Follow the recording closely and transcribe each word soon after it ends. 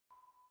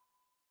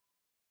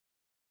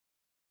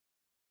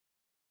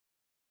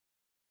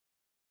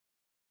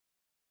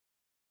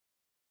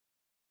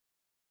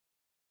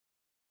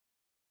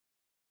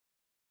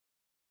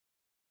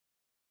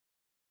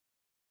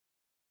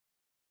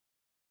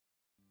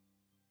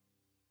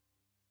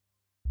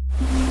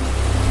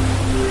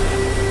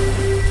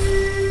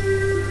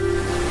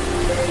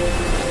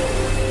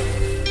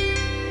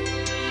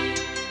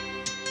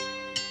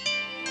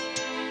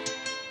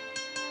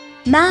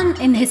Man,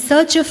 in his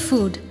search of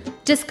food,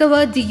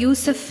 discovered the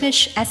use of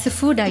fish as a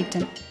food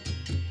item.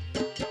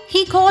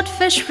 He caught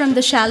fish from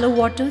the shallow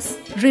waters,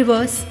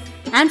 rivers,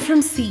 and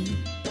from sea.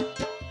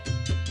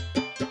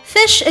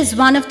 Fish is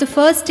one of the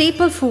first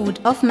staple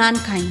food of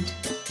mankind,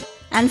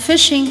 and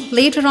fishing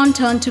later on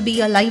turned to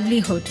be a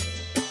livelihood.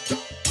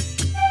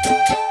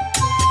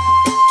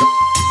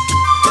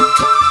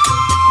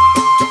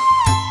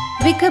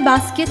 Wicker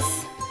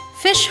baskets,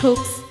 fish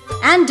hooks,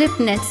 and dip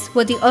nets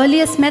were the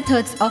earliest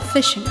methods of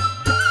fishing.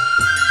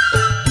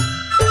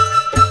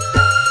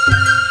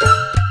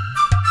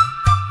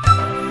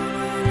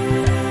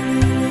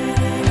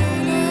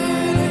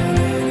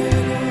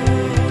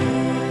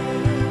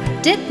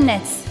 Dip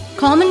nets,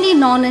 commonly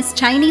known as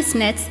Chinese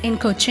nets in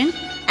Cochin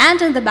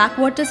and in the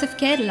backwaters of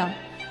Kerala,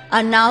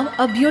 are now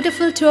a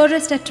beautiful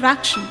tourist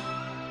attraction.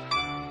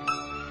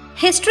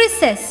 History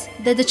says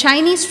that the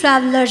Chinese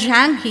traveller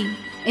Zhang He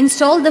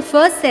installed the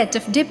first set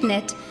of dip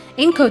net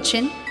in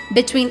Cochin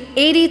between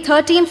AD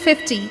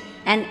 1350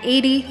 and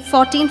AD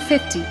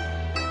 1450.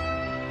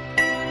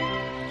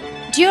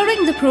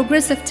 During the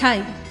progress of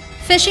time,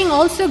 fishing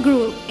also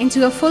grew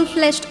into a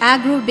full-fledged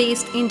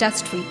agro-based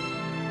industry.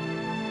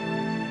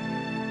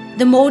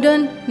 The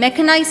modern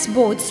mechanized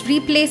boats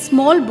replaced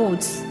small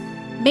boats,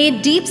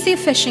 made deep-sea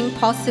fishing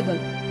possible.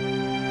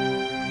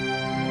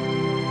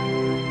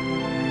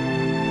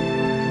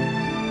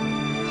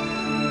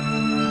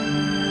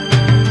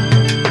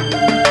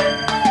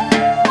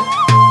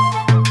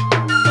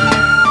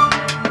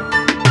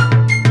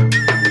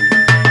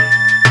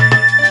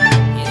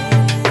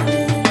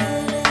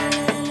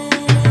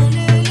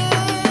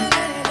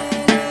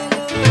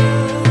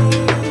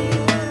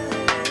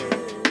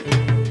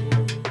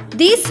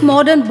 These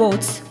modern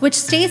boats, which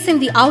stays in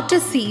the outer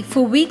sea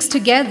for weeks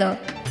together,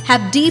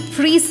 have deep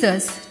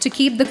freezers to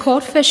keep the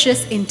caught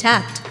fishes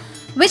intact,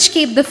 which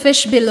keep the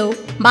fish below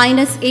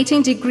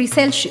 -18 degrees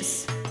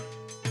Celsius.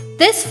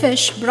 This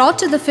fish brought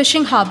to the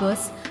fishing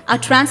harbors are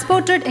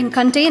transported in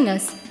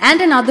containers and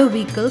in other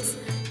vehicles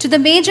to the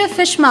major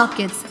fish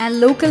markets and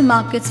local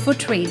markets for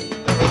trade.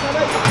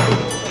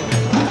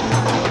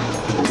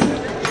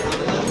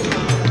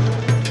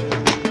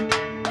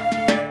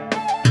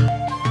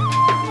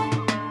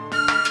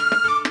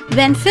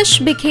 When fish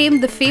became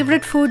the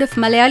favorite food of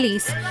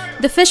Malayalis,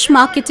 the fish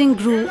marketing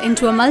grew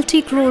into a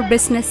multi-crore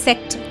business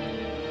sector.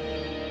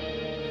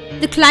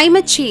 The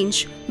climate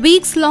change,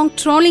 weeks-long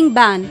trawling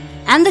ban,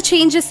 and the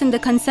changes in the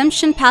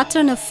consumption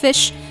pattern of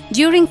fish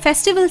during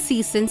festival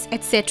seasons,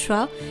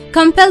 etc.,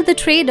 compelled the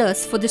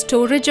traders for the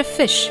storage of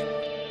fish.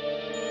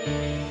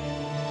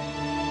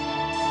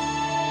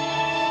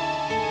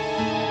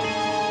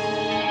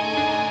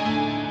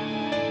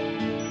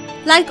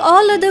 Like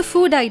all other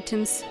food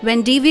items,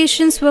 when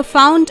deviations were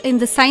found in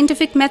the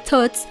scientific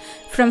methods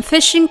from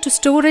fishing to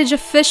storage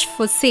of fish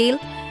for sale,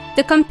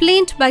 the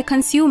complaint by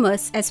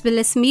consumers as well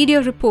as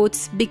media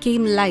reports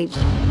became live.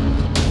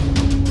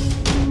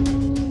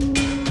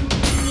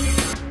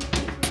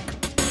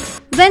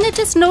 When it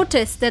is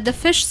noticed that the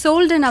fish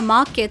sold in our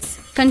markets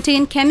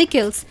contain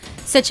chemicals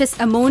such as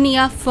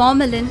ammonia,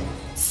 formalin,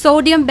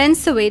 sodium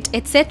benzoate,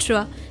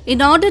 etc.,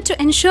 in order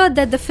to ensure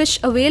that the fish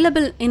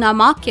available in our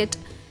market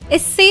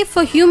is safe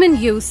for human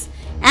use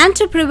and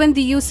to prevent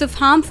the use of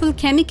harmful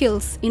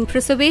chemicals in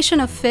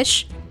preservation of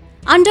fish,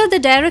 under the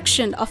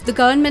direction of the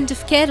Government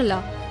of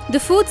Kerala,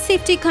 the Food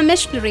Safety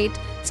Commissionerate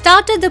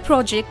started the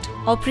project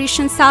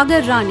Operation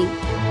SAGARRANI.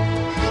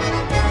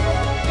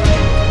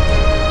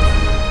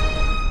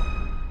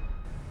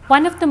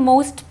 One of the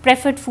most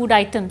preferred food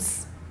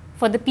items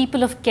for the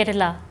people of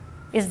Kerala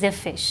is their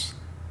fish.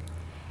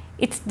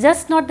 It's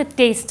just not the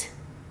taste,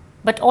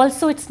 but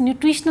also its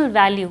nutritional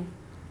value,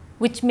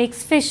 which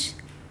makes fish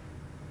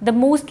the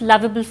most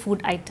lovable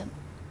food item.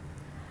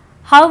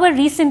 However,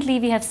 recently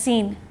we have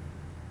seen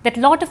that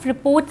a lot of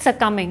reports are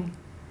coming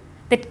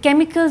that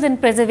chemicals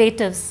and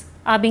preservatives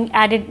are being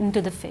added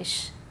into the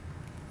fish.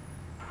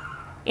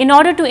 In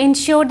order to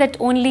ensure that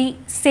only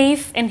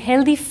safe and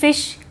healthy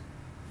fish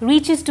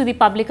reaches to the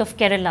public of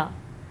Kerala,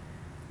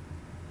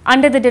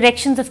 under the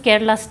directions of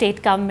Kerala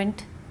State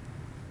Government,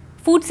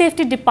 Food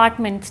Safety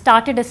Department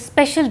started a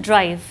special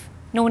drive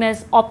known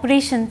as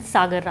Operation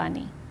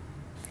SAGARRANI.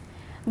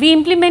 We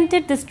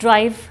implemented this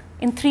drive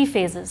in 3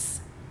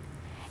 phases.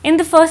 In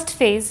the first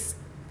phase,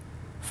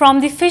 from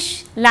the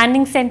fish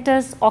landing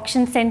centers,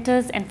 auction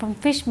centers, and from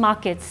fish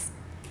markets,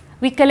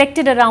 we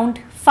collected around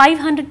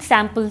 500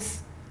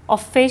 samples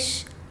of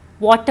fish,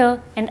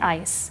 water, and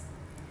ice.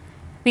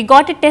 We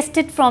got it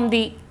tested from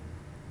the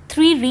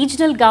 3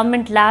 regional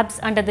government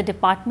labs under the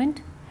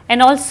department and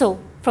also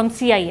from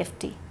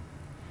CIFT.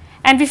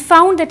 And we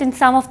found that in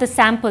some of the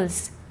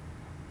samples,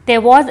 there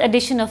was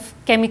addition of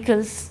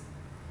chemicals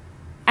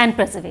and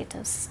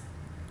preservatives.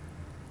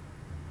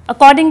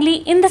 Accordingly,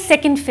 in the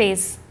second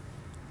phase,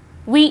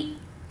 we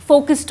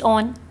focused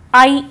on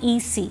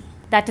IEC,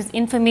 that is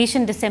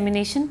information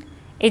dissemination,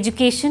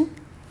 education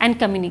and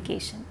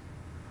communication.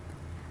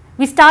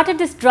 We started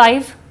this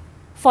drive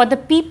for the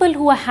people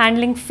who are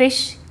handling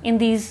fish in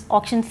these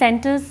auction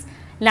centers,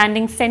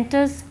 landing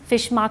centers,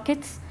 fish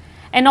markets,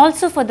 and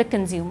also for the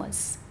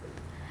consumers.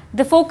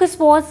 The focus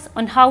was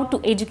on how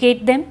to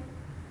educate them,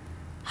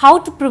 how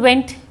to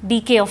prevent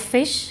decay of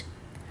fish,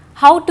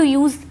 how to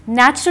use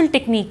natural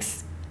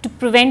techniques to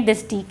prevent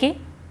this decay,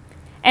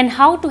 and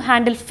how to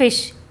handle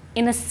fish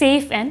in a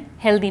safe and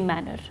healthy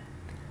manner.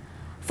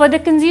 For the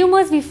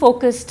consumers, we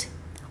focused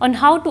on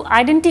how to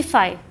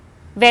identify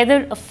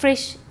whether a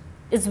fish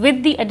is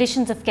with the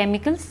additions of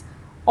chemicals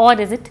or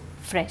is it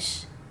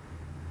fresh.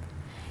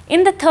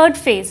 In the third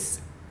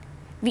phase,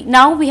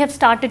 we have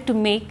started to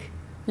make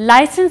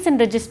license and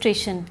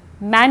registration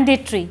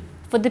mandatory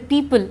for the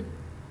people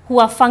who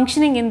are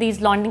functioning in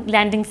these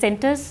landing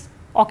centers,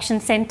 auction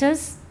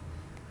centers,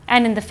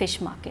 and in the fish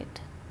market.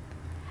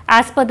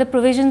 As per the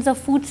provisions of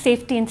Food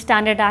Safety and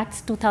Standard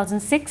Acts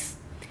 2006,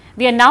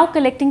 we are now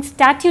collecting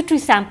statutory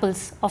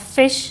samples of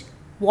fish,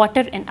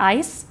 water and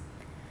ice.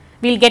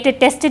 We'll get it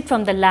tested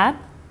from the lab,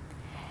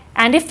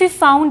 and if we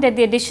found that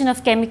the addition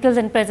of chemicals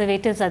and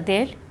preservatives are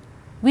there,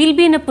 we'll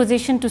be in a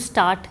position to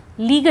start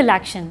legal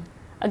action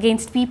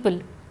against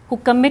people who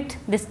commit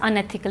this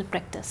unethical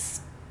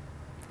practice.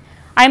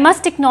 I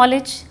must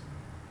acknowledge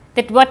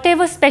that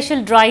whatever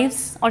special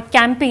drives or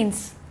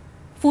campaigns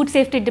Food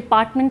Safety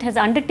Department has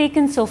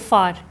undertaken so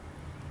far,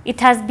 it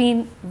has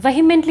been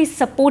vehemently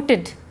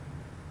supported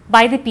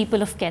by the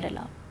people of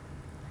Kerala.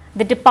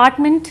 The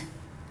department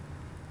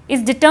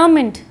is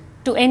determined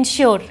to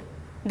ensure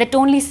that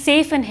only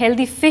safe and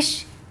healthy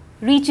fish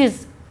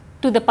reaches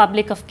to the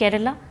public of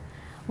Kerala.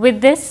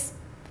 With this,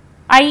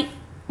 I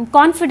am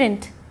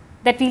confident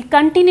that we will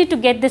continue to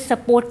get this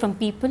support from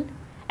people,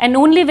 and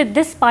only with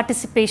this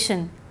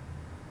participation,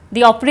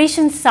 the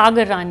Operation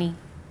SAGARRANI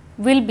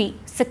will be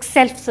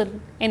successful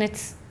in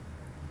its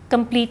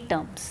complete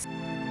terms.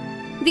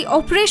 The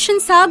Operation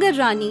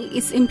SAGARRANI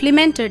is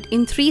implemented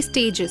in 3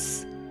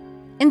 stages.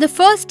 In the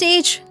first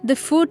stage, the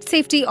food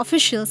safety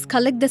officials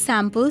collect the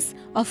samples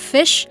of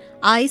fish,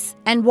 ice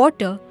and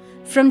water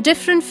from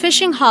different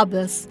fishing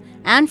harbours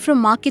and from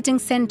marketing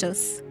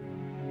centres.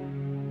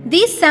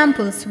 These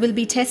samples will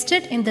be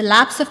tested in the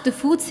labs of the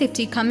Food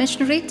Safety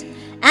Commissionerate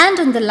and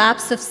in the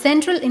labs of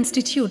Central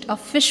Institute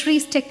of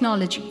Fisheries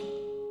Technology.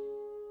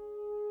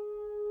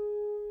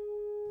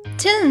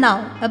 Till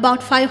now,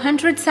 about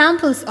 500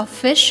 samples of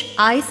fish,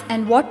 ice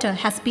and water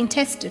has been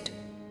tested.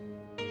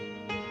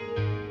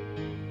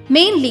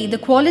 Mainly the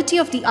quality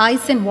of the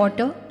ice and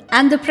water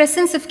and the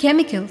presence of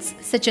chemicals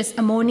such as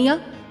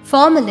ammonia,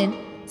 formalin,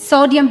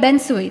 sodium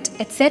benzoate,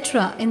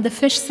 etc. in the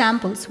fish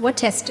samples were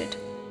tested.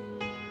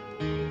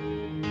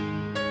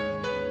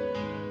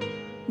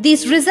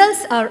 These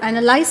results are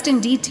analyzed in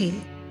detail.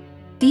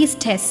 These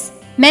tests,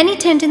 many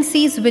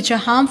tendencies which are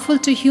harmful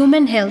to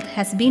human health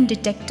has been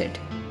detected.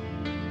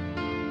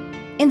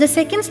 In the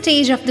second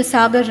stage of the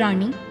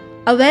SAGARRANI,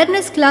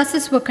 awareness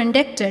classes were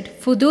conducted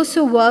for those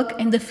who work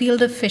in the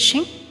field of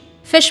fishing,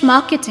 fish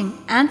marketing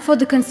and for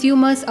the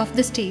consumers of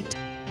the state.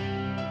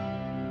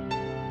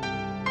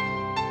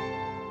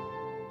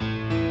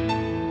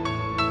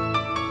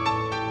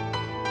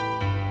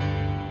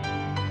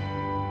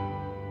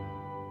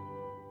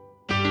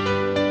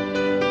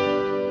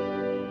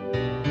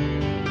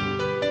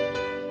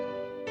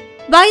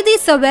 By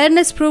these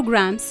awareness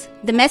programs,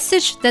 the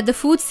message that the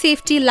food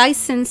safety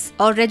license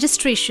or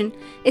registration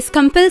is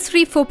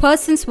compulsory for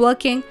persons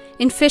working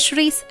in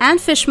fisheries and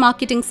fish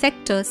marketing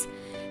sectors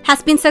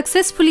has been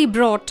successfully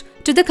brought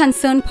to the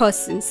concerned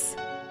persons.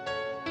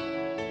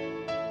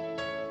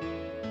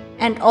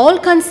 And all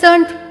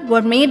concerned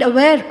were made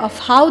aware of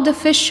how the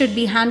fish should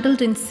be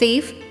handled in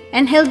safe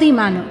and healthy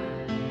manner.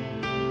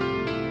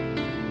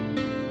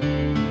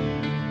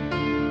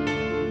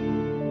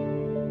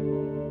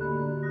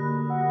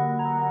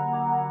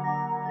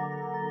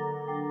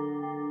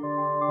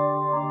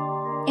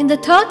 In the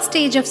third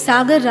stage of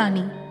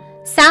SAGARRANI,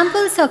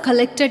 samples are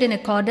collected in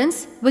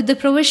accordance with the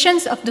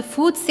provisions of the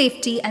Food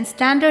Safety and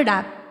Standard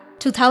Act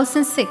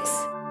 2006.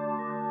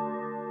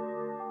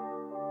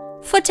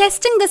 For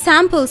testing the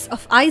samples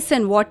of ice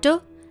and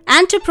water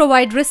and to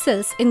provide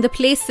results in the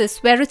places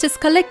where it is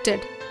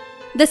collected,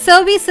 the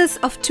services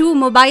of 2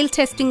 mobile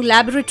testing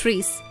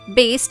laboratories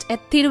based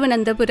at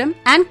Thiruvananthapuram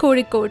and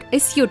Kozhikode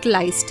is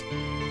utilized.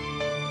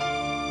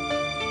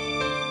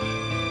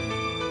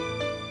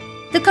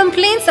 The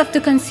complaints of the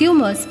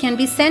consumers can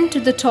be sent to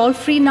the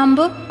toll-free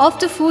number of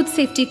the Food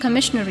Safety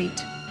Commissionerate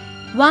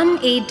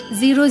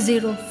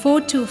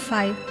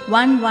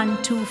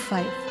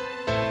 1800-425-1125.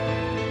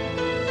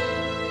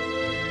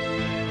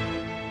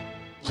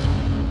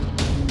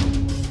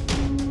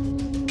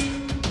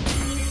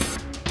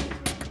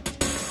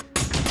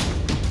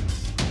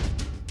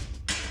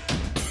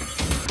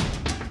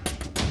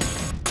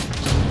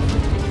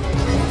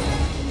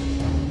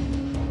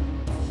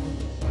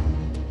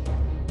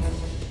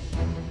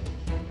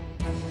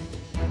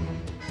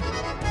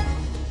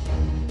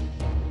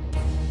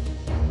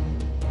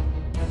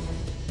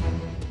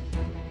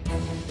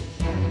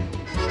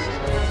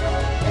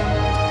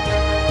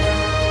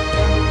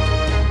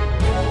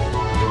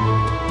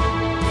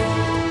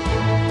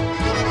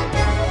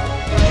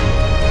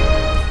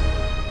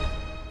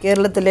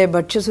 കേരളത്തിലെ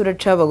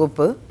ഭക്ഷ്യസുരക്ഷാ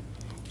വകുപ്പ്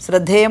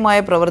ശ്രദ്ധേയമായ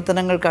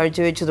പ്രവർത്തനങ്ങൾ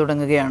കാഴ്ചവെച്ചു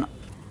തുടങ്ങുകയാണ്.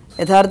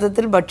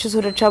 യഥാർത്ഥത്തിൽ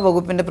ഭക്ഷ്യസുരക്ഷാ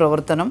വകുപ്പിൻ്റെ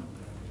പ്രവർത്തനം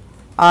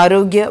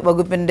ആരോഗ്യ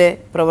വകുപ്പിൻ്റെ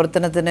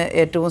പ്രവർത്തനത്തിന്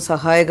ഏറ്റവും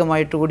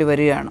സഹായകമായിട്ട് കൂടി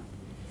വരികയാണ്.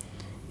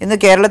 ഇന്ന്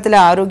കേരളത്തിലെ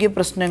ആരോഗ്യ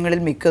പ്രശ്നങ്ങളിൽ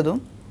മിക്കതും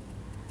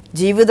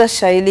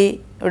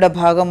ജീവിതശൈലിയുടെ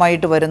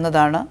ഭാഗമായിട്ട്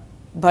വരുന്നതാണ്.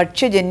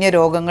 ഭക്ഷ്യജന്യ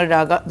രോഗങ്ങൾ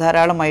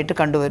ധാരാളമായിട്ട്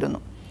കണ്ടുവരുന്നു.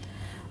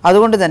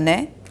 അതുകൊണ്ട് തന്നെ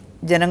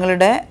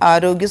ജനങ്ങളുടെ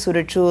ആരോഗ്യ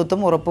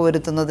സുരക്ഷിതത്വം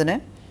ഉറപ്പുവരുത്തുന്നതിന്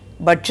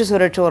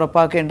ഭക്ഷ്യസുരക്ഷ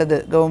ഉറപ്പാക്കേണ്ടത്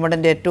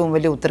ഗവൺമെൻറ്റിൻ്റെ ഏറ്റവും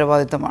വലിയ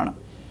ഉത്തരവാദിത്തമാണ്.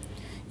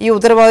 ഈ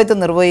ഉത്തരവാദിത്തം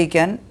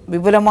നിർവഹിക്കാൻ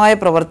വിപുലമായ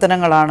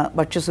പ്രവർത്തനങ്ങളാണ്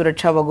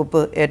ഭക്ഷ്യസുരക്ഷാ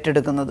വകുപ്പ്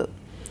ഏറ്റെടുക്കുന്നത്.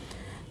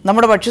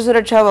 നമ്മുടെ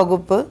ഭക്ഷ്യസുരക്ഷാ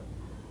വകുപ്പ്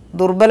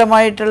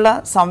ദുർബലമായിട്ടുള്ള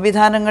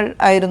സംവിധാനങ്ങൾ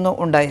ആയിരുന്നു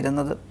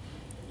ഉണ്ടായിരുന്നത്.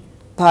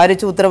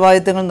 ഭാരിച്ച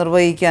ഉത്തരവാദിത്തങ്ങൾ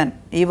നിർവഹിക്കാൻ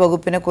ഈ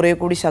വകുപ്പിനെ കുറേ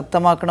കൂടി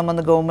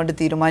ശക്തമാക്കണമെന്ന് ഗവൺമെൻറ്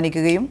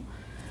തീരുമാനിക്കുകയും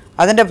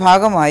അതിൻ്റെ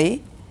ഭാഗമായി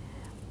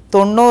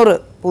 90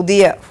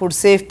 പുതിയ ഫുഡ്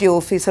സേഫ്റ്റി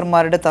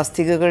ഓഫീസർമാരുടെ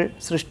തസ്തികകൾ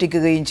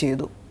സൃഷ്ടിക്കുകയും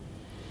ചെയ്തു.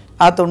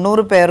 ആ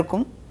 90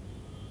 പേർക്കും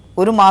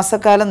ഒരു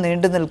മാസക്കാലം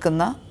നീണ്ടു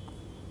നിൽക്കുന്ന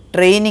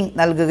ട്രെയിനിങ്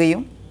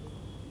നൽകുകയും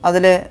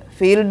അതിൽ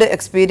ഫീൽഡ്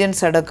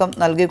എക്സ്പീരിയൻസ് അടക്കം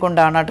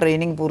നൽകിക്കൊണ്ടാണ് ആ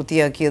ട്രെയിനിങ്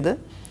പൂർത്തിയാക്കിയത്.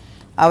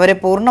 അവരെ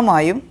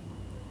പൂർണ്ണമായും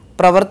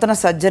പ്രവർത്തന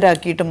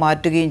സജ്ജരാക്കിയിട്ട്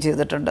മാറ്റുകയും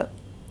ചെയ്തിട്ടുണ്ട്.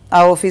 ആ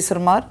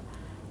ഓഫീസർമാർ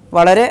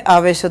വളരെ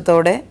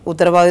ആവേശത്തോടെ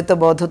ഉത്തരവാദിത്വ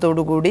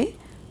ബോധത്തോടു കൂടി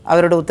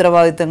അവരുടെ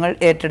ഉത്തരവാദിത്തങ്ങൾ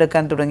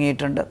ഏറ്റെടുക്കാൻ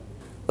തുടങ്ങിയിട്ടുണ്ട്.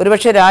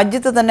 ഒരുപക്ഷെ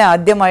രാജ്യത്ത് തന്നെ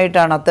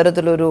ആദ്യമായിട്ടാണ്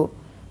അത്തരത്തിലൊരു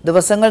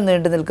ദിവസങ്ങൾ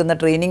നീണ്ടു നിൽക്കുന്ന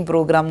ട്രെയിനിങ്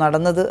പ്രോഗ്രാം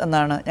നടന്നത്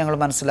എന്നാണ് ഞങ്ങൾ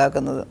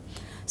മനസ്സിലാക്കുന്നത്.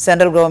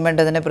 സെൻട്രൽ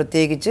ഗവൺമെൻറ് അതിനെ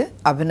പ്രത്യേകിച്ച്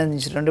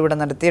അഭിനന്ദിച്ചിട്ടുണ്ട്. ഇവിടെ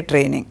നടത്തിയ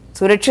ട്രെയിനിങ്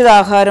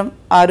സുരക്ഷിതാഹാരം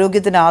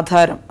ആരോഗ്യത്തിന്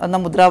ആധാരം എന്ന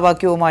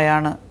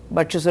മുദ്രാവാക്യവുമായാണ്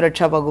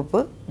ഭക്ഷ്യസുരക്ഷാ വകുപ്പ്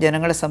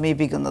ജനങ്ങളെ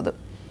സമീപിക്കുന്നത്.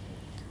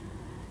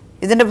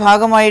 ഇതിൻ്റെ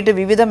ഭാഗമായിട്ട്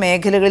വിവിധ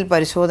മേഖലകളിൽ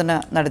പരിശോധന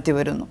നടത്തി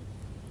വരുന്നു.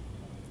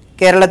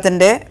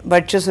 കേരളത്തിൻ്റെ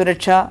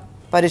ഭക്ഷ്യസുരക്ഷാ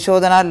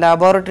പരിശോധന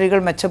ലാബോറട്ടറികൾ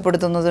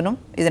മെച്ചപ്പെടുത്തുന്നതിനും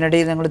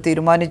ഇതിനിടയിൽ ഞങ്ങൾ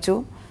തീരുമാനിച്ചു.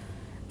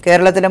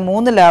 കേരളത്തിലെ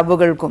 3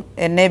 ലാബുകൾക്കും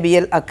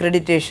NABL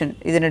അക്രഡിറ്റേഷൻ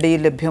ഇതിനിടയിൽ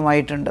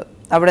ലഭ്യമായിട്ടുണ്ട്.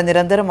 അവിടെ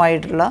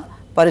നിരന്തരമായിട്ടുള്ള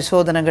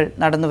പരിശോധനകൾ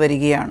നടന്നു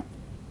വരികയാണ്.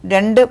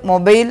 2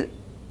 മൊബൈൽ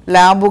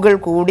ലാബുകൾ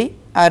കൂടി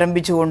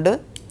ആരംഭിച്ചുകൊണ്ട്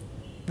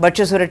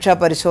ഭക്ഷ്യസുരക്ഷാ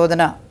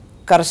പരിശോധന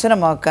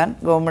കർശനമാക്കാൻ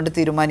ഗവൺമെൻറ്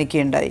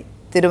തീരുമാനിക്കുകയുണ്ടായി.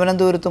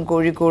 തിരുവനന്തപുരത്തും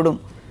കോഴിക്കോടും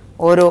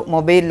ഓരോ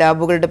മൊബൈൽ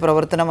ലാബുകളുടെ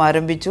പ്രവർത്തനം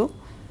ആരംഭിച്ചു.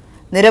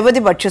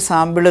 നിരവധി ഭക്ഷ്യ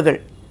സാമ്പിളുകൾ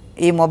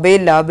ഈ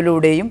മൊബൈൽ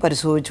ലാബിലൂടെയും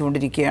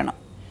പരിശോധിച്ചുകൊണ്ടിരിക്കുകയാണ്.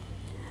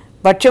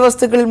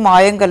 ഭക്ഷ്യവസ്തുക്കളിൽ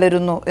മായം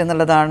കലരുന്നു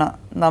എന്നുള്ളതാണ്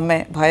നമ്മെ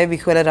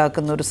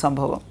ഭയവിഹ്വലരാക്കുന്ന ഒരു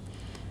സംഭവം.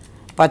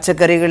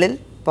 പച്ചക്കറികളിൽ,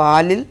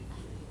 പാലിൽ,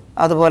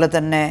 അതുപോലെ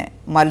തന്നെ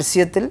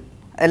മത്സ്യത്തിൽ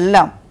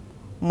എല്ലാം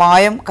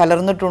മായം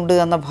കലർന്നിട്ടുണ്ട്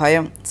എന്ന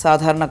ഭയം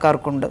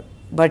സാധാരണക്കാർക്കുണ്ട്.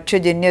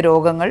 ഭക്ഷ്യജന്യ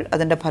രോഗങ്ങൾ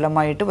അതിൻ്റെ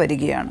ഫലമായിട്ട്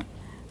വരികയാണ്.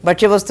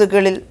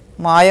 ഭക്ഷ്യവസ്തുക്കളിൽ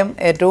മായം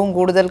ഏറ്റവും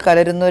കൂടുതൽ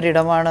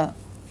കലരുന്നൊരിടമാണ്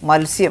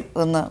മത്സ്യം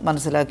എന്ന്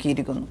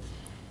മനസ്സിലാക്കിയിരിക്കുന്നു.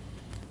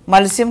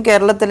 മത്സ്യം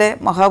കേരളത്തിലെ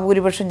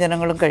മഹാഭൂരിപക്ഷം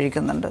ജനങ്ങളും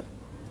കഴിക്കുന്നുണ്ട്.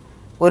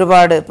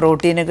 ഒരുപാട്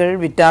പ്രോട്ടീനുകൾ,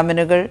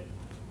 വിറ്റാമിനുകൾ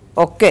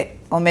ഒക്കെ,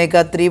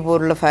 ഒമേഗ 3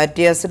 പോലുള്ള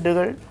ഫാറ്റി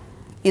ആസിഡുകൾ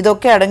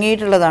ഇതൊക്കെ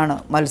അടങ്ങിയിട്ടുള്ളതാണ്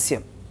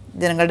മത്സ്യം.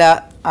 ജനങ്ങളുടെ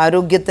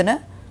ആരോഗ്യത്തിന്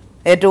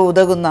ഏറ്റവും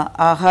ഉതകുന്ന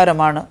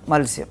ആഹാരമാണ്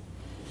മത്സ്യം.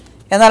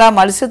 എന്നാൽ ആ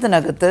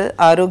മത്സ്യത്തിനകത്ത്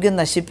ആരോഗ്യം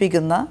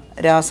നശിപ്പിക്കുന്ന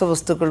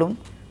രാസവസ്തുക്കളും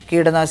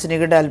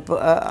കീടനാശിനികളുടെ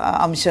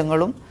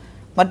അംശങ്ങളും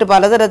മറ്റ്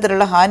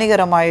പലതരത്തിലുള്ള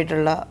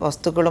ഹാനികരമായിട്ടുള്ള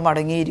വസ്തുക്കളും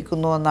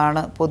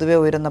അടങ്ങിയിരിക്കുന്നുവെന്നാണ് പൊതുവെ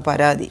ഉയരുന്ന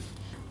പരാതി.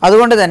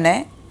 അതുകൊണ്ട് തന്നെ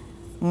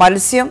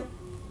മത്സ്യം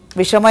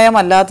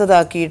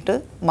വിഷമയമല്ലാത്തതാക്കിയിട്ട്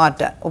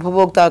മാറ്റാൻ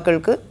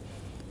ഉപഭോക്താക്കൾക്ക്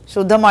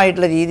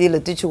ശുദ്ധമായിട്ടുള്ള രീതിയിൽ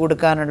എത്തിച്ചു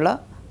കൊടുക്കാനുള്ള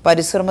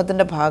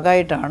പരിശ്രമത്തിൻ്റെ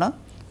ഭാഗമായിട്ടാണ്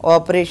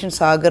ഓപ്പറേഷൻ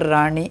സാഗർ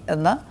റാണി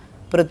എന്ന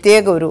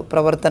പ്രത്യേക ഒരു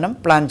പ്രവർത്തനം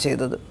പ്ലാൻ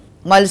ചെയ്തത്.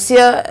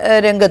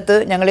 മത്സ്യരംഗത്ത്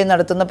ഞങ്ങളീ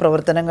നടത്തുന്ന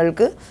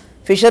പ്രവർത്തനങ്ങൾക്ക്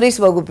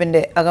ഫിഷറീസ്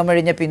വകുപ്പിൻ്റെ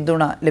അകമഴിഞ്ഞ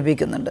പിന്തുണ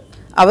ലഭിക്കുന്നുണ്ട്.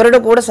 അവരുടെ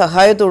കൂടെ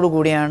സഹായത്തോടു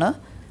കൂടിയാണ്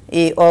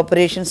ഈ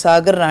ഓപ്പറേഷൻ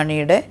സാഗർ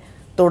റാണിയുടെ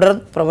തുടർ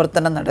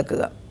പ്രവർത്തനം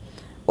നടക്കുക.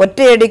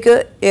 ഒറ്റയടിക്ക്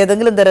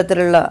ഏതെങ്കിലും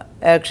തരത്തിലുള്ള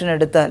ആക്ഷൻ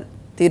എടുത്താൽ,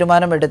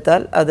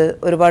 തീരുമാനമെടുത്താൽ അത്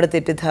ഒരുപാട്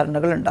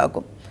തെറ്റിദ്ധാരണകൾ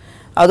ഉണ്ടാക്കും.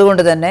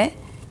 അതുകൊണ്ട് തന്നെ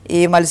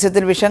ഈ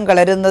മത്സ്യത്തിൽ വിഷം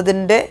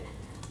കലരുന്നതിൻ്റെ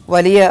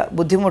വലിയ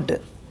ബുദ്ധിമുട്ട്,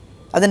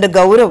 അതിൻ്റെ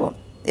ഗൗരവം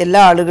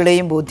എല്ലാ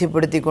ആളുകളെയും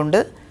ബോധ്യപ്പെടുത്തിക്കൊണ്ട്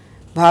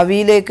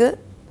ഭാവിയിലേക്ക്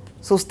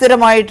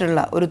സുസ്ഥിരമായിട്ടുള്ള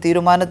ഒരു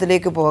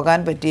തീരുമാനത്തിലേക്ക് പോകാൻ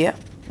പറ്റിയ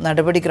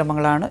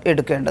നടപടിക്രമങ്ങളാണ്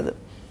എടുക്കേണ്ടത്.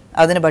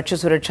 അതിന്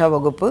ഭക്ഷ്യസുരക്ഷാ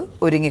വകുപ്പ്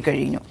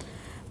ഒരുങ്ങിക്കഴിഞ്ഞു.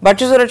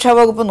 ഭക്ഷ്യസുരക്ഷാ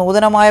വകുപ്പ്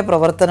നൂതനമായ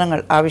പ്രവർത്തനങ്ങൾ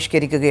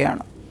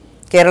ആവിഷ്കരിക്കുകയാണ്.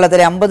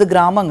 കേരളത്തിലെ 50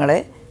 ഗ്രാമങ്ങളെ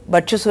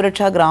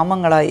ഭക്ഷ്യസുരക്ഷാ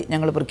ഗ്രാമങ്ങളായി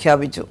ഞങ്ങൾ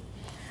പ്രഖ്യാപിച്ചു.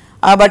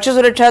 ആ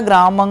ഭക്ഷ്യസുരക്ഷാ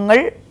ഗ്രാമങ്ങൾ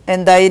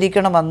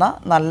എന്തായിരിക്കണമെന്ന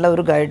നല്ല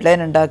ഒരു ഗൈഡ്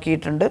ലൈൻ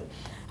ഉണ്ടാക്കിയിട്ടുണ്ട്.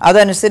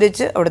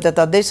 അതനുസരിച്ച് അവിടുത്തെ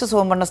തദ്ദേശ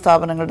സ്വയംഭരണ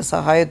സ്ഥാപനങ്ങളുടെ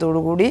സഹായത്തോടു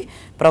കൂടി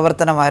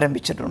പ്രവർത്തനം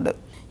ആരംഭിച്ചിട്ടുണ്ട്.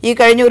 ഈ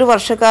കഴിഞ്ഞ ഒരു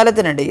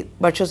വർഷക്കാലത്തിനിടയിൽ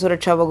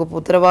ഭക്ഷ്യസുരക്ഷാ വകുപ്പ്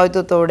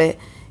ഉത്തരവാദിത്വത്തോടെ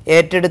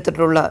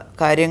ഏറ്റെടുത്തിട്ടുള്ള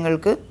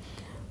കാര്യങ്ങൾക്ക്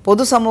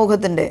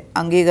പൊതുസമൂഹത്തിൻ്റെ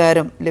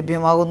അംഗീകാരം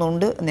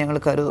ലഭ്യമാകുന്നുണ്ട് എന്ന് ഞങ്ങൾ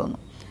കരുതുന്നു.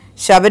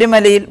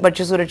 ശബരിമലയിൽ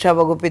ഭക്ഷ്യസുരക്ഷാ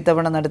വകുപ്പ്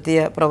ഇത്തവണ നടത്തിയ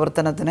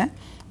പ്രവർത്തനത്തിന്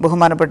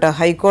ബഹുമാനപ്പെട്ട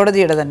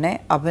ഹൈക്കോടതിയുടെ തന്നെ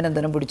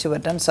അഭിനന്ദനം പിടിച്ചു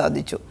പറ്റാൻ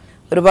സാധിച്ചു.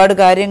 ഒരുപാട്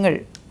കാര്യങ്ങൾ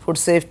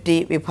ഫുഡ് സേഫ്റ്റി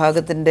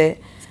വിഭാഗത്തിൻ്റെ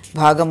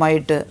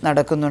ഭാഗമായിട്ട്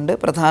നടക്കുന്നുണ്ട്.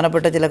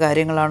 പ്രധാനപ്പെട്ട ചില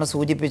കാര്യങ്ങളാണ്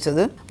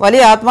സൂചിപ്പിച്ചത്.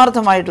 വലിയ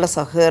ആത്മാർത്ഥമായിട്ടുള്ള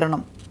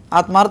സഹകരണം,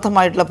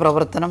 ആത്മാർത്ഥമായിട്ടുള്ള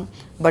പ്രവർത്തനം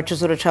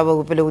ഭക്ഷ്യസുരക്ഷാ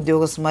വകുപ്പിലെ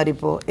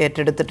ഉദ്യോഗസ്ഥന്മാരിപ്പോൾ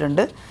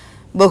ഏറ്റെടുത്തിട്ടുണ്ട്.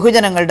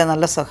 ബഹുജനങ്ങളുടെ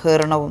നല്ല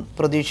സഹകരണവും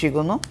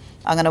പ്രതീക്ഷിക്കുന്നു.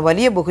 അങ്ങനെ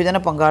വലിയ ബഹുജന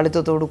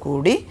പങ്കാളിത്തത്തോടു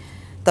കൂടി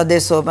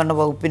തദ്ദേശ സ്വയംഭരണ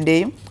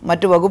വകുപ്പിൻ്റെയും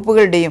മറ്റു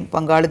വകുപ്പുകളുടെയും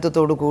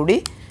പങ്കാളിത്തത്തോടു കൂടി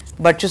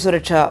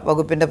ഭക്ഷ്യസുരക്ഷാ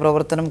വകുപ്പിൻ്റെ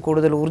പ്രവർത്തനം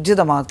കൂടുതൽ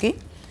ഊർജിതമാക്കി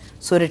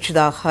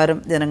സുരക്ഷിതാഹാരം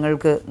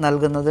ജനങ്ങൾക്ക്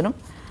നൽകുന്നതിനും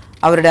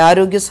അവരുടെ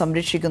ആരോഗ്യം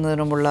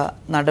സംരക്ഷിക്കുന്നതിനുമുള്ള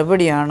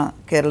നടപടിയാണ്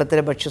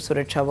കേരളത്തിലെ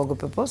ഭക്ഷ്യസുരക്ഷാ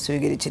വകുപ്പ് ഇപ്പോൾ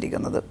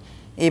സ്വീകരിച്ചിരിക്കുന്നത്.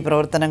 ഈ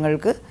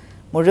പ്രവർത്തനങ്ങൾക്ക്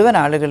മുഴുവൻ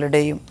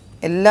ആളുകളുടെയും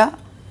എല്ലാ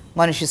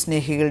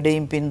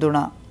മനുഷ്യസ്നേഹികളുടെയും പിന്തുണ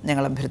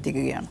ഞങ്ങൾ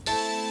അഭ്യർത്ഥിക്കുകയാണ്.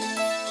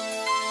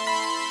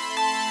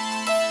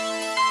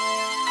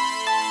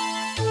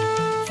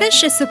 Fish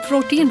is a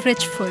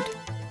protein-rich food.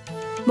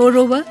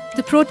 Moreover,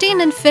 the protein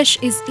in fish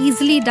is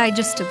easily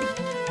digestible.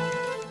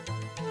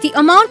 The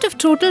amount of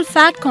total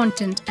fat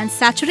content and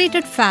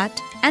saturated fat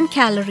and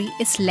calorie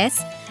is less,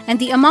 and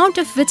the amount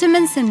of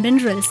vitamins and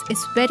minerals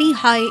is very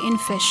high in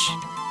fish.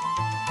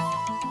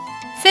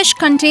 Fish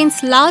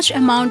contains large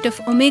amount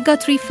of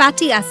omega-3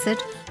 fatty acid,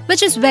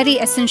 which is very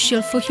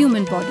essential for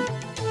human body.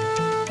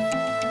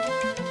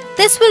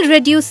 This will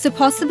reduce the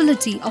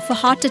possibility of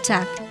a heart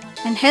attack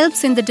and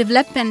helps in the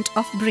development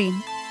of brain.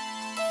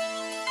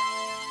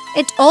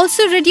 It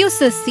also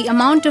reduces the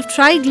amount of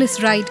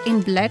triglyceride in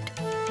blood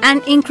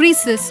and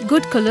increases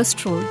good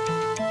cholesterol.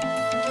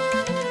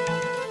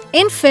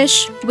 In fish,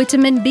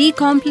 vitamin B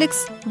complex,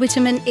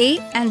 vitamin A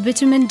and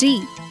vitamin D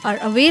are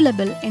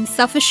available in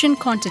sufficient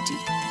quantity.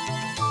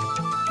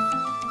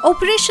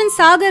 Operation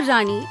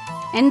SAGARRANI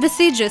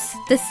envisages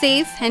the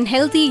safe and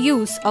healthy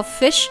use of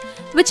fish,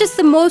 which is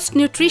the most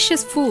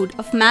nutritious food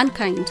of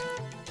mankind.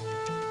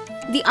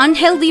 The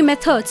unhealthy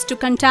methods to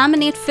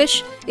contaminate fish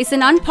is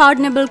an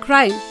unpardonable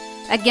crime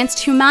against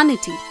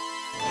humanity.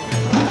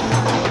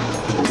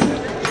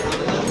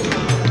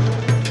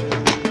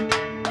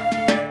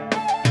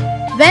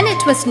 When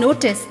it was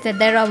noticed that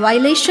there are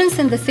violations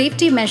in the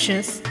safety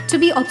measures to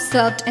be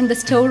observed in the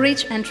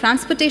storage and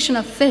transportation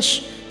of fish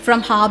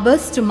from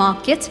harbours to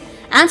market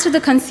and to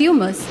the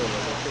consumers,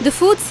 the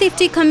Food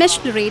Safety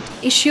Commissionerate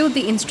issued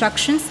the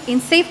instructions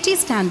in safety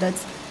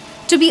standards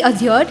to be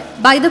adhered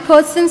by the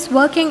persons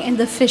working in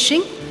the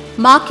fishing,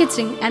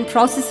 marketing and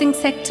processing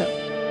sector.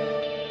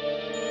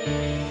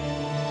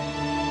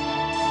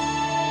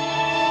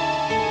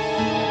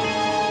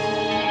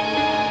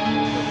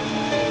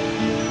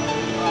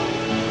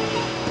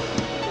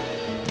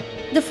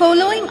 The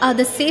following are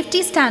the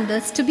safety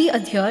standards to be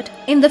adhered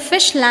in the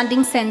fish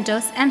landing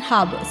centers and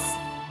harbours.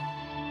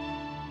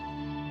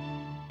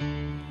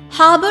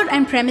 Harbour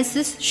and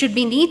premises should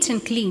be neat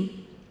and clean.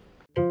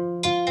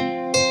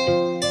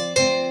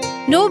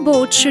 No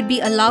boat should be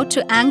allowed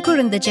to anchor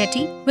in the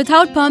jetty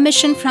without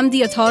permission from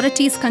the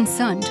authorities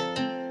concerned.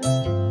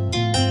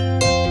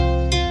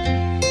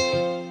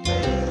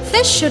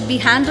 Fish should be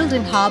handled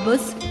in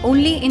harbours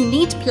only in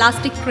neat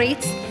plastic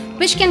crates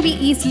which can be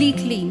easily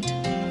cleaned.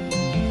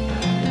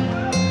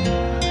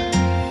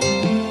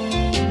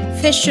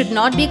 Fish should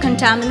not be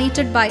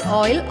contaminated by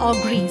oil or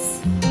grease.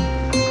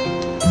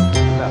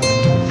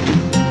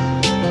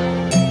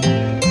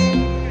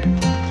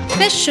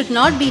 Fish should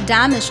not be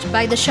damaged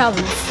by the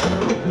showers.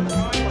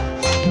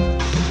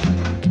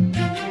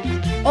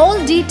 All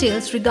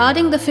details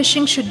regarding the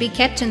fishing should be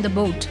kept in the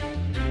boat.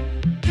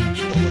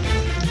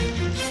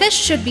 Fish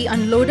should be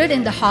unloaded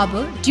in the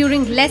harbour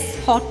during less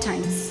hot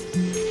times.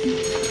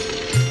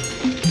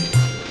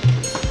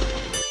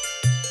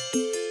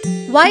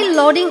 While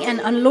loading and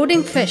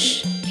unloading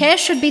fish, care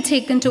should be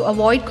taken to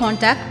avoid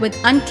contact with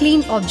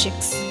unclean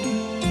objects.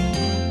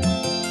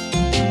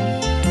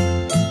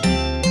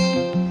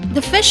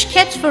 The fish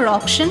kept for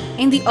auction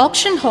in the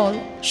auction hall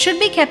should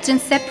be kept in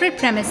separate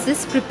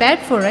premises prepared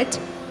for it,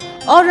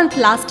 or on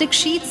plastic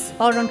sheets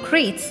or on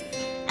crates,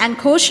 and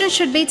caution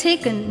should be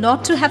taken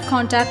not to have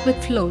contact with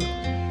floor.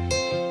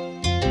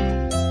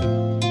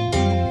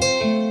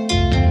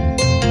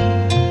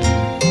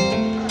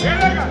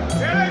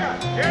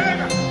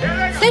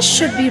 Fish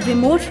should be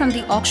removed from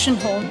the auction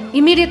hall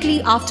immediately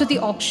after the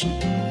auction.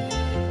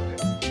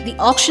 The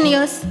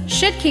auctioneers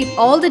should keep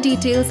all the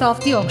details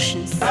of the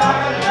auctions.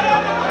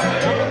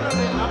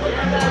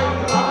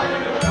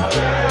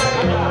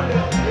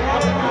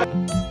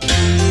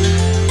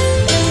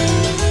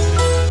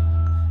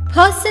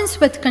 Persons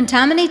with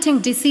contaminating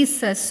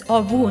diseases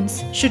or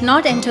wounds should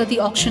not enter the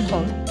auction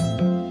hall.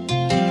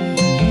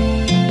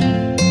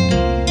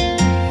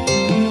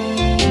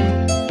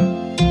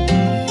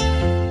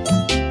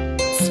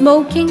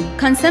 Smoking,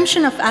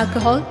 consumption of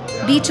alcohol,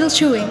 betel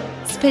chewing,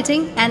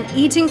 spitting and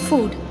eating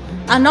food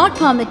are not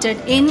permitted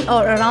in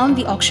or around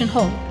the auction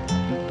hall.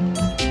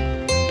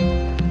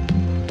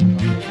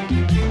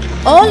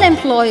 All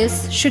employees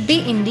should be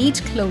in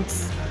neat clothes.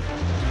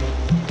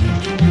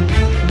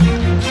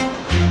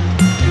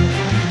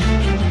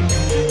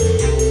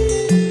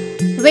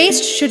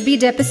 Waste should be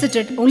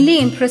deposited only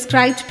in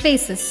prescribed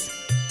places.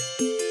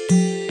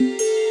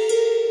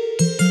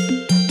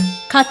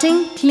 Cutting,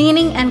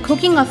 cleaning and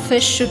cooking of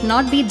fish should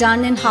not be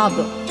done in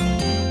harbour.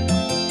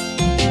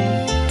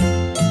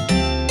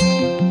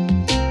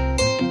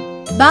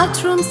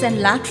 Bathrooms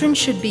and latrines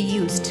should be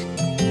used.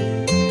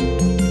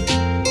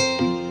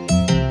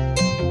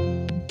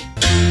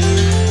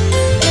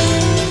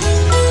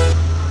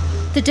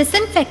 The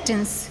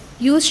disinfectants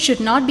used should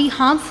not be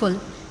harmful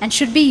and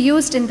should be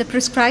used in the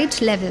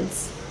prescribed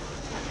levels.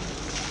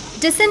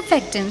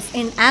 Disinfectants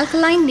in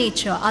alkaline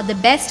nature are the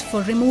best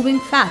for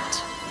removing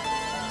fat.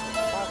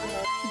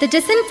 The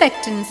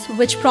disinfectants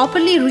which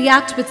properly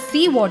react with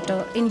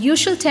seawater in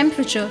usual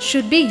temperature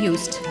should be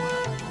used.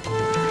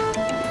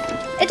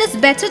 It is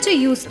better to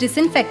use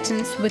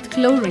disinfectants with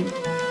chlorine.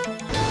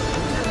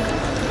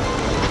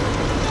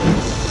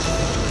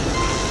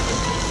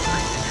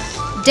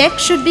 Deck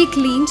should be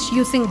cleaned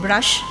using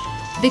brush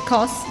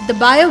because the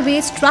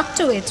bio-waste struck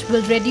to it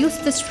will reduce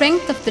the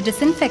strength of the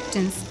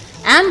disinfectants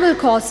and will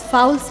cause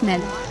foul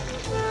smell.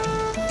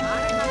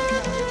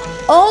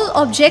 All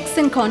objects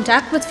in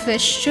contact with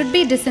fish should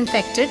be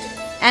disinfected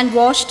and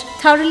washed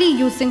thoroughly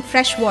using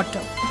fresh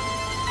water.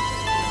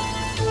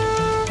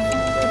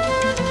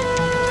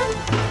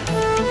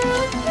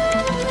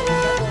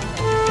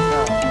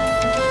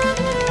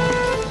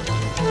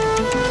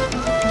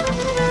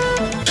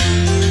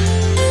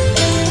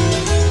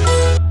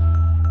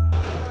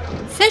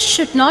 Fish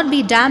should not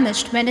be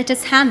damaged when it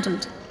is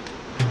handled.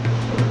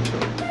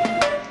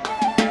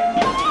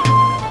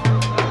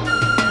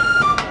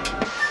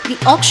 The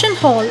auction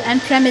hall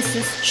and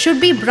premises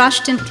should be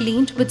brushed and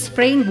cleaned with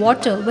spraying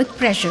water with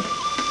pressure.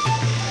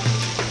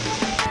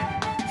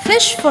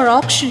 Fish for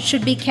auction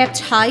should be kept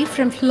high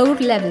from floor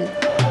level.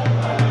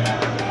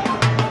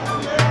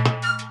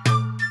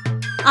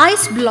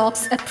 Ice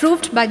blocks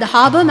approved by the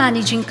Harbour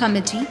Managing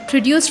Committee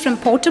produced from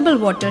potable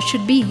water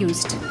should be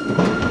used.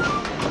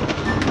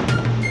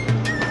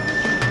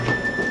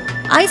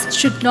 Ice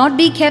should not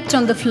be kept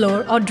on the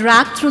floor or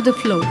dragged through the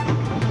floor.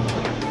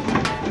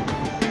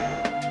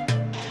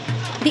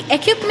 The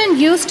equipment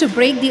used to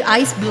break the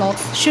ice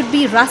blocks should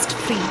be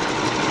rust-free.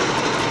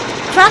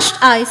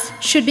 Crushed ice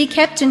should be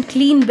kept in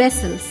clean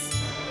vessels.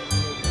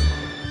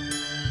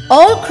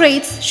 All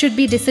crates should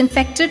be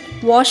disinfected,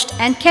 washed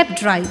and kept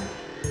dry.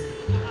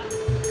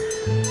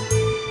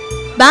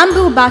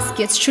 Bamboo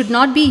baskets should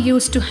not be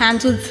used to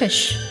handle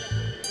fish.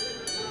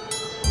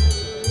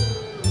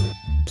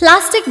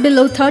 Plastic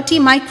below 30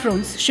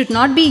 microns should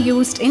not be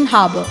used in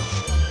harbour.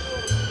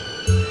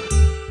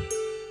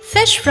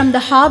 Fish from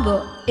the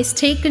harbour is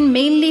taken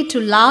mainly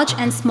to large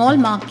and small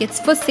markets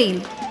for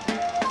sale.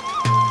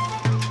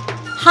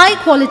 High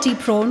quality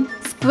prawn,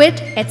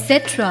 squid,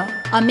 etc.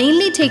 are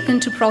mainly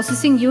taken to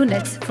processing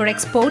units for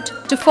export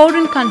to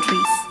foreign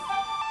countries.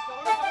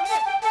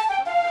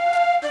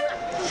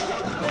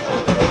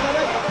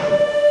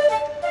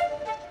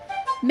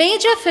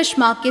 Major fish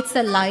markets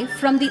are live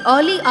from the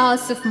early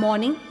hours of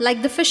morning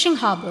like the fishing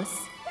harbours.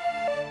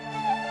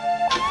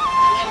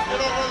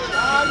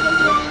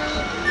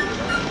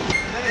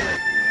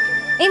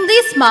 In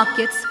these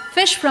markets,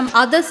 fish from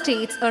other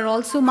states are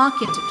also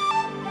marketed.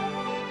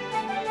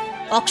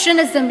 Auction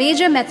is the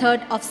major method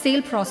of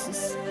sale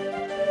process.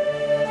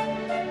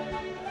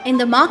 In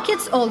the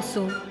markets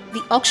also,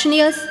 the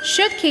auctioneers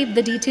should keep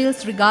the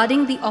details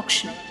regarding the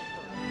auction.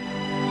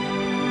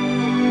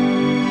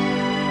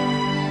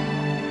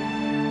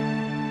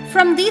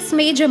 From these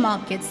major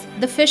markets,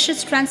 the fish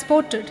is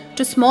transported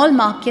to small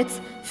markets,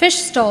 fish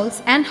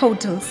stalls and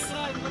hotels.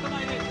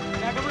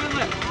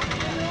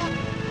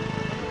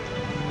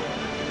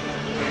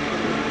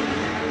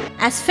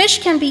 As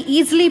fish can be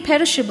easily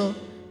perishable,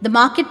 the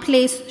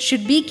marketplace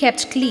should be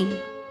kept clean.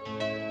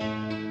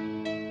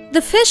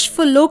 The fish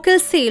for local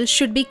sale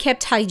should be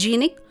kept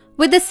hygienic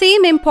with the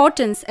same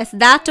importance as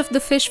that of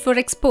the fish for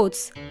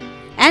exports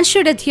and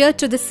should adhere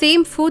to the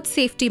same food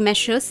safety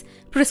measures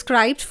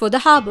prescribed for the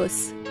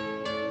harbours.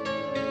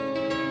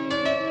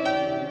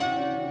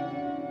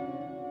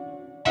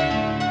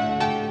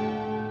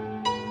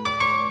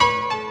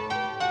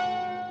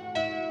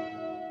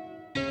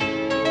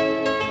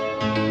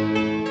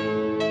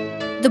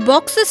 The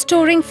boxes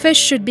storing fish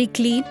should be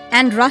clean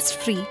and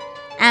rust-free,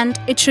 and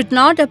it should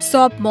not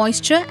absorb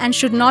moisture and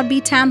should not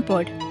be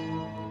tampered.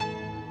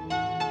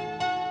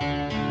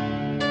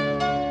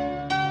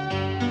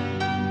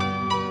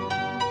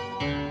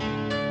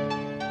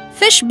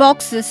 Fish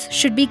boxes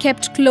should be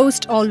kept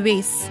closed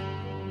always.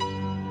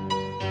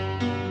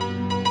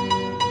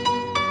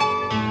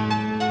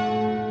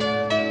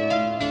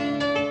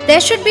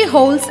 There should be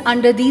holes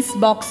under these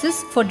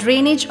boxes for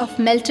drainage of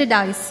melted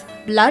ice,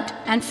 blood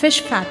and fish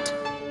fat.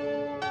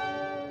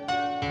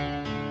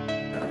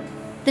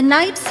 The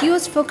knives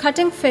used for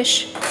cutting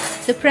fish,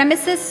 the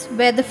premises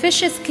where the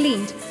fish is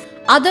cleaned,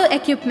 other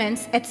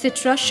equipments,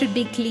 etc. should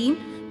be clean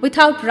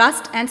without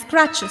rust and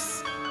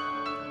scratches.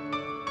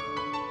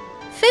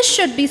 Fish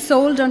should be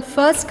sold on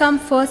first-come,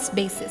 first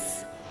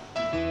basis.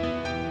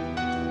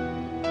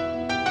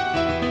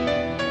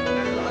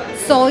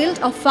 Soiled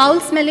or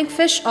foul-smelling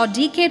fish or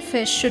decayed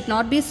fish should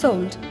not be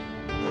sold.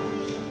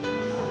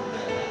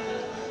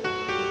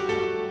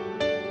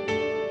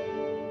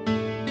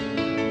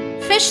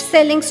 Fish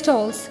selling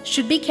stalls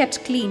should be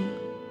kept clean.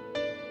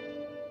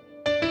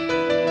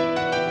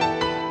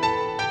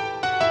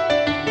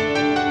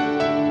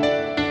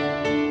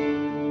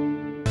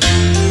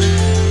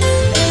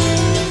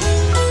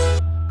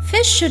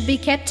 Fish should be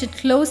kept in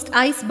closed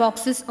ice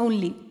boxes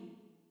only.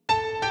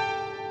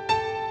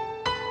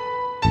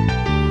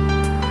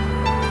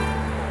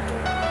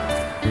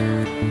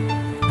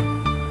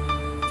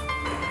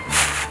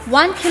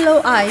 One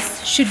kilo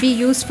ice should be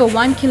used for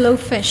 1 kilo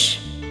fish.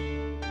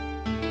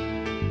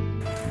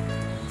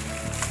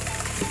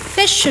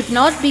 Fish should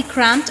not be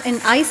cramped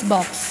in ice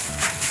box.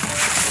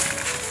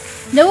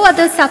 No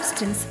other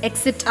substance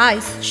except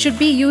ice should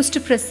be used to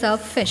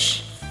preserve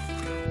fish.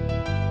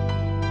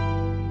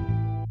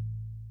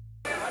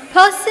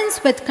 Persons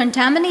with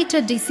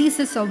contaminated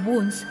diseases or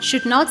wounds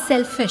should not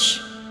sell fish.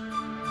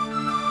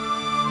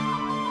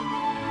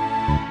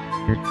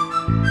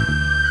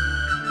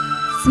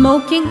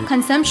 Smoking,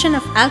 consumption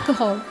of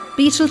alcohol,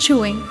 betel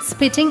chewing,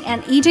 spitting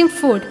and eating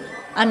food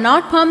are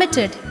not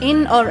permitted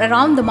in or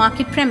around the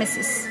market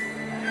premises.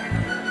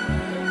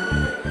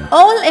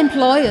 All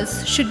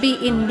employers should be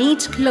in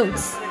neat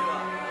clothes.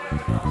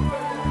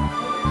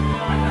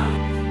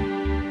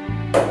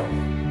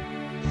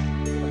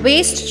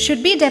 Waste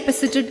should be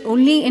deposited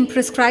only in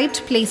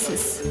prescribed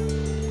places.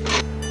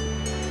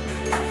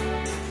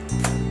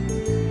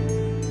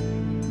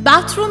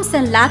 Bathrooms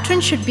and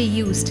latrines should be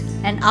used,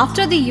 and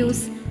after the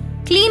use,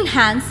 clean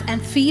hands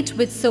and feet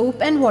with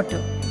soap and water.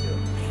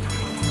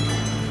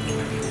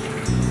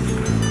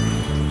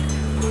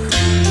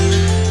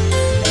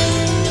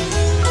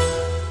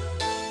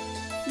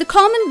 The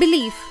common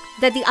belief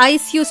that the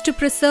ice used to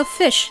preserve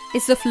fish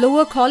is of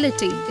lower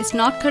quality is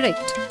not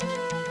correct.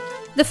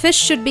 The fish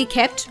should be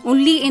kept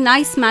only in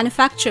ice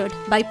manufactured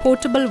by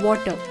potable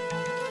water.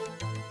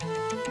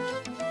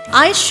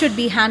 Ice should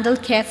be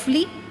handled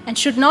carefully and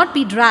should not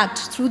be dragged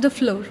through the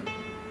floor.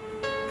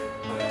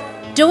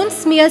 Don't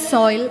smear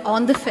soil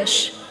on the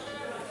fish.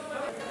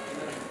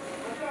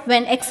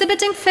 When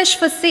exhibiting fish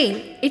for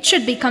sale, it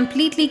should be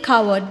completely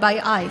covered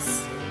by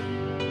ice.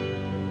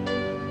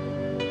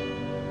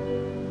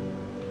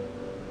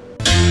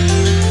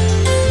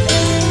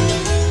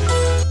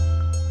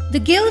 The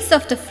gills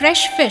of the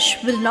fresh fish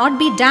will not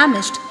be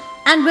damaged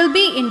and will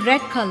be in red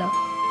color.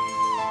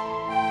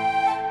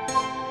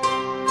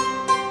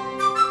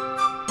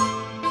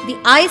 The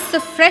eyes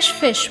of fresh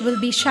fish will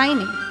be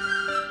shining.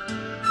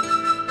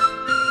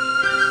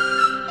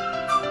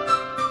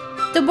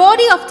 The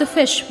body of the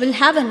fish will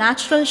have a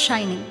natural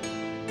shining.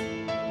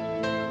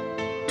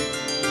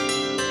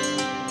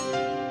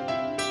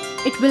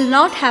 It will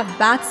not have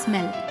bad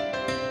smell.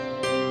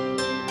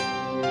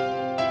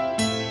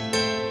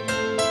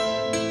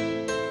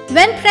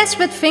 When pressed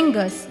with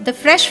fingers, the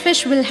fresh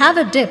fish will have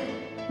a dip,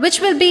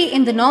 which will be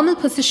in the normal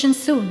position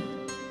soon.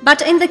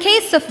 But in the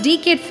case of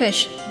decayed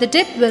fish, the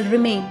dip will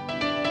remain.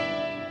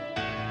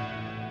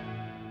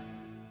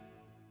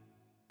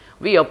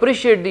 We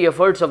appreciate the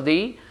efforts of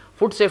the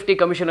Food Safety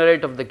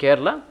Commissionerate of the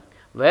Kerala,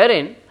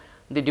 wherein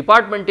the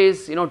department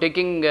is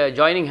taking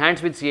joining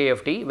hands with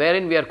CAFT,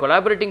 wherein we are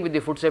collaborating with the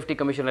Food Safety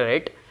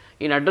Commissionerate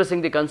in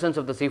addressing the concerns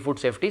of the seafood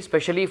safety,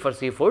 especially for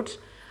seafoods.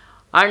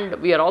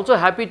 And we are also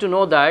happy to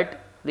know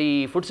that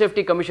the Food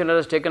Safety Commissioner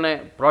has taken a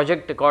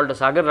project called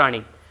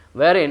SAGARRANI,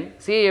 wherein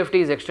CAFT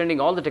is extending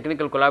all the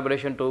technical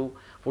collaboration to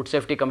Food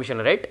Safety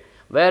Commissionerate,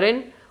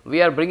 wherein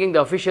we are bringing the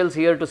officials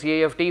here to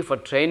CAFT for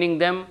training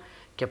them,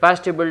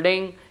 capacity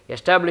building,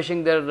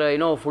 establishing their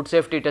food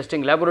safety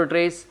testing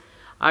laboratories,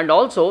 and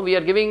also we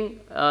are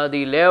giving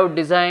the layout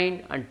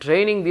design and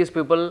training these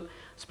people,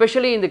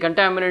 especially in the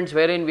contaminants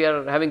wherein we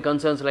are having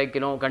concerns like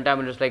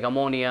contaminants like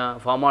ammonia,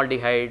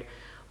 formaldehyde,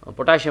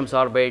 potassium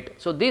sorbate.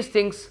 So these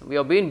things we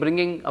have been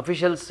bringing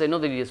officials,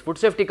 the Food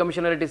Safety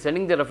Commissionerate is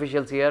sending their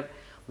officials here,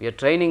 we are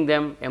training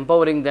them,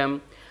 empowering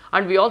them,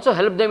 and we also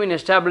help them in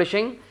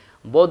establishing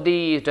both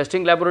the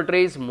testing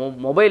laboratories,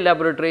 mobile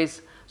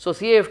laboratories. So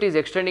CAFT is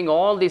extending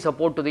all the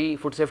support to the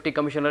Food Safety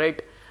Commissionerate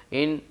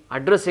in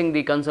addressing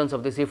the concerns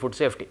of the seafood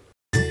safety.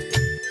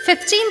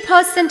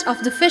 15%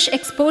 of the fish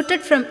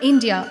exported from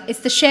India is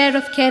the share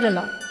of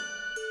Kerala.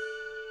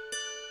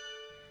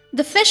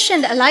 The fish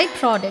and allied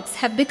products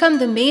have become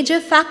the major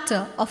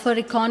factor of our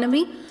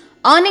economy,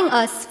 earning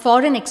us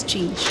foreign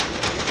exchange.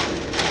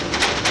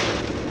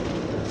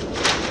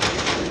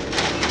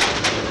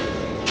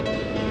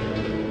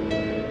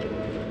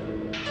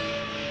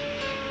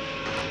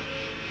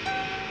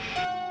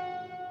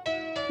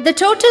 The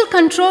total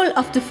control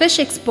of the fish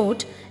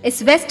export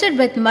is vested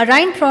with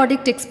Marine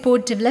Product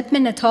Export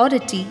Development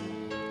Authority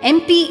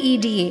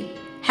 (MPEDA),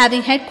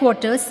 having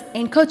headquarters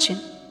in Cochin.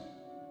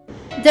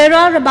 There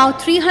are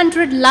about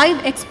 300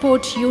 live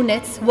export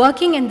units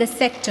working in this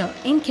sector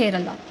in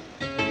Kerala.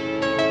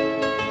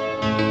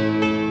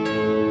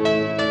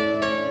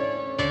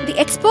 The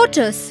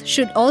exporters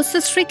should also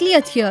strictly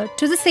adhere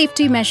to the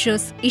safety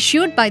measures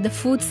issued by the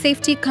Food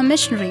Safety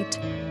Commissionerate.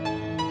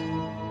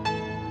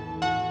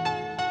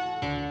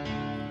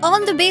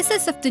 On the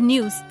basis of the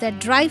news that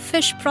dry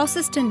fish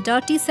processed in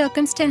dirty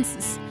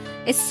circumstances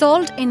is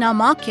sold in our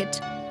market,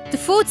 the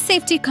Food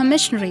Safety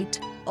Commissionerate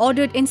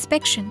ordered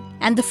inspection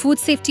and the food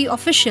safety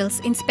officials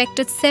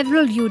inspected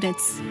several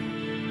units.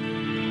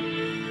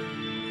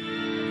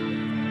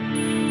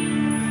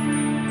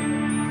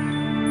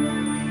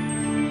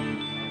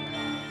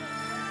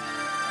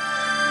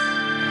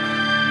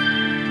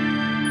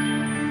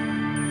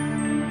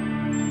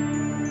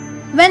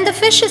 When the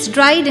fish is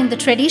dried in the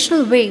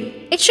traditional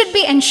way, it should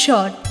be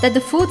ensured that the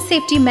food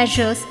safety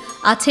measures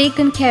are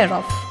taken care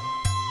of.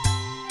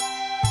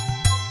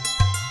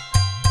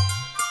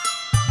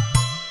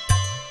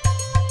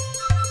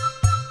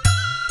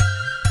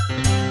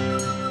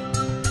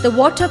 The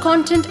water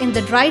content in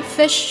the dried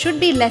fish should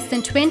be less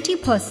than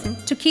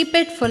 20% to keep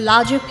it for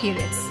larger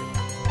periods.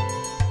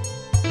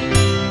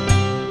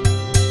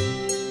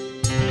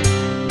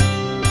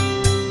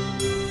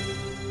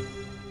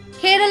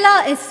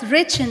 Kerala is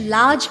rich in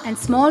large and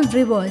small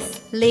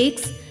rivers,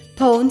 lakes,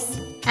 ponds,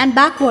 and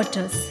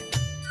backwaters.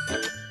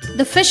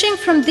 The fishing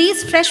from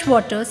these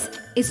freshwaters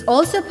is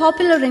also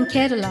popular in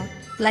Kerala,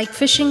 like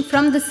fishing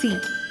from the sea.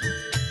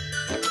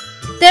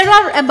 There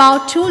are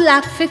about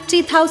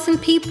 250,000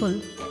 people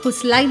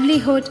whose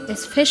livelihood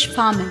is fish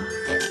farming.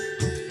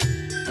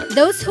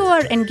 Those who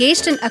are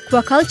engaged in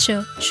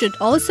aquaculture should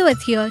also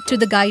adhere to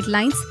the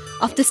guidelines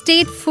of the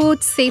State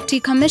Food Safety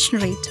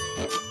Commissionerate.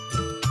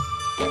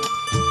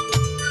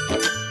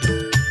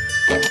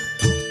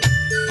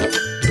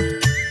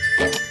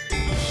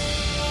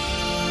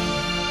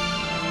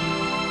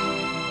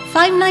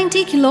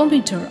 .590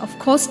 kilometers of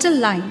coastal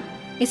line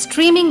is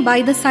streaming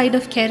by the side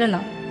of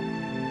Kerala.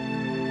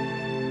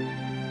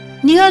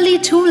 Nearly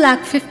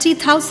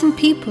 250,000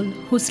 people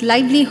whose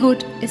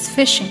livelihood is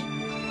fishing.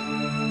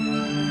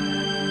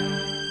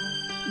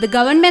 The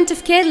government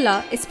of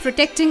Kerala is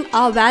protecting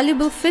our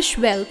valuable fish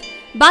wealth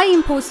by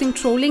imposing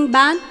trawling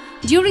ban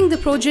during the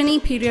progeny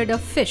period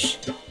of fish,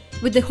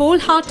 with the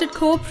wholehearted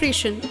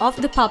cooperation of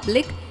the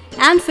public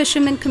and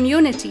fishermen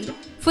community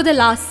for the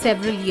last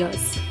several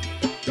years.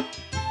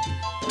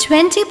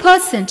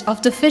 20%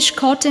 of the fish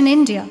caught in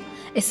India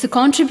is the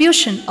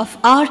contribution of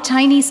our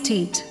tiny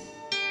state.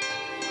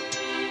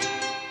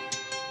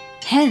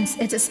 Hence,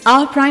 it is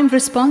our prime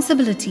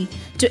responsibility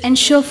to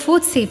ensure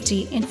food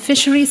safety in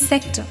fisheries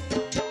sector.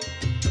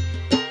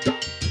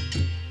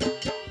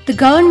 The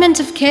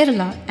Government of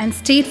Kerala and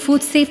State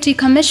Food Safety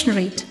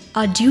Commissionerate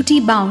are duty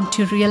bound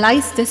to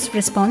realize this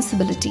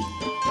responsibility.